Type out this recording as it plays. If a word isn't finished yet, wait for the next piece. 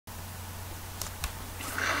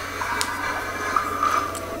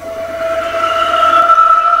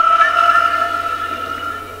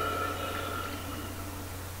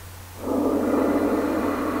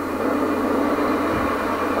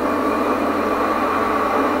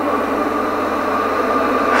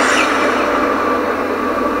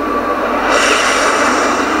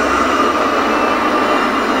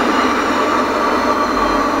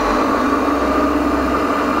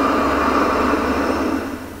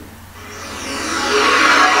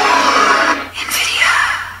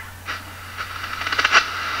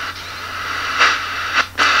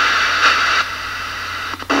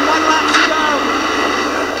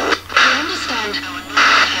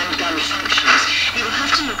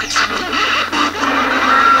pockets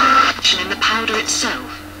of in the powder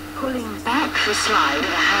itself. Pulling back the slide of a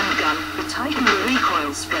handgun will tighten the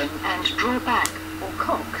recoil spring and draw back or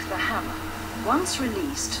cock the hammer. Once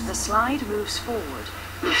released, the slide moves forward,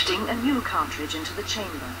 lifting a new cartridge into the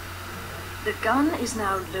chamber. The gun is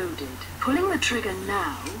now loaded. Pulling the trigger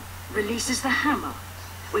now releases the hammer,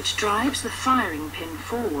 which drives the firing pin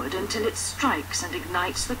forward until it strikes and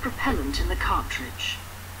ignites the propellant in the cartridge.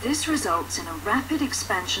 This results in a rapid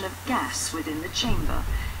expansion of gas within the chamber,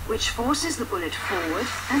 which forces the bullet forward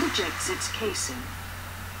and ejects its casing.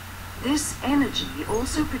 This energy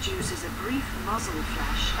also produces a brief muzzle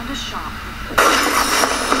flash and a sharp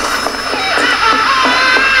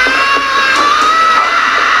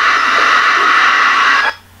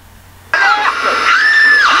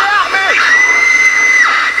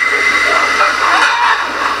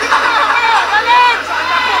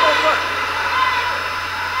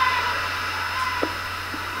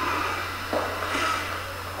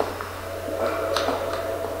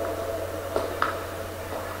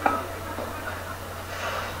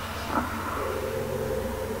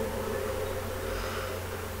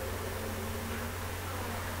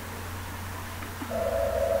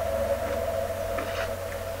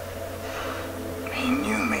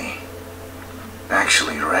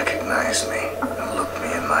actually recognized me and looked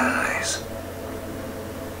me in my eyes.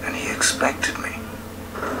 And he expected me.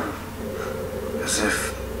 As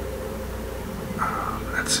if...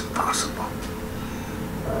 that's impossible.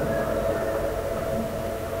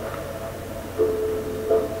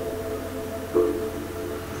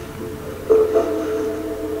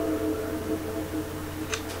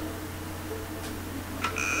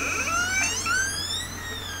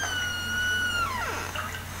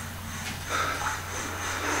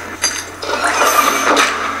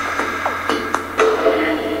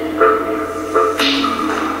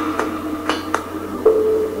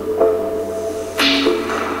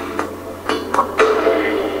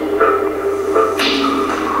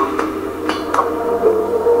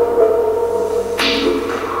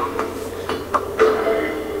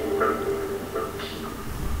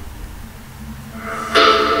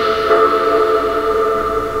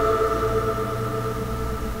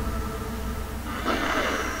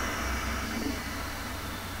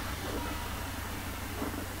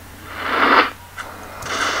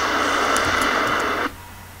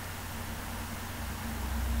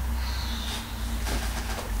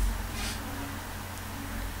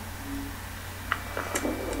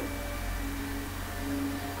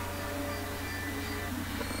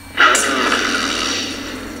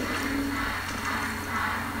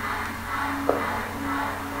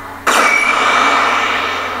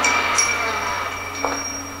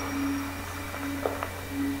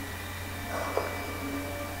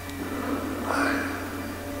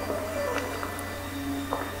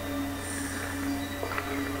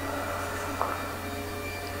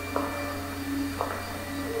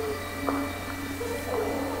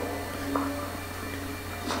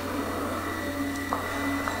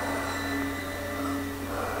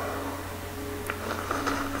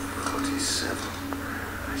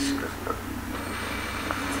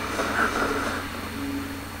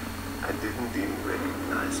 I didn't even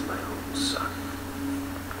recognize my own son.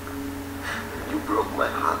 You broke my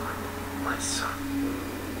heart, my son.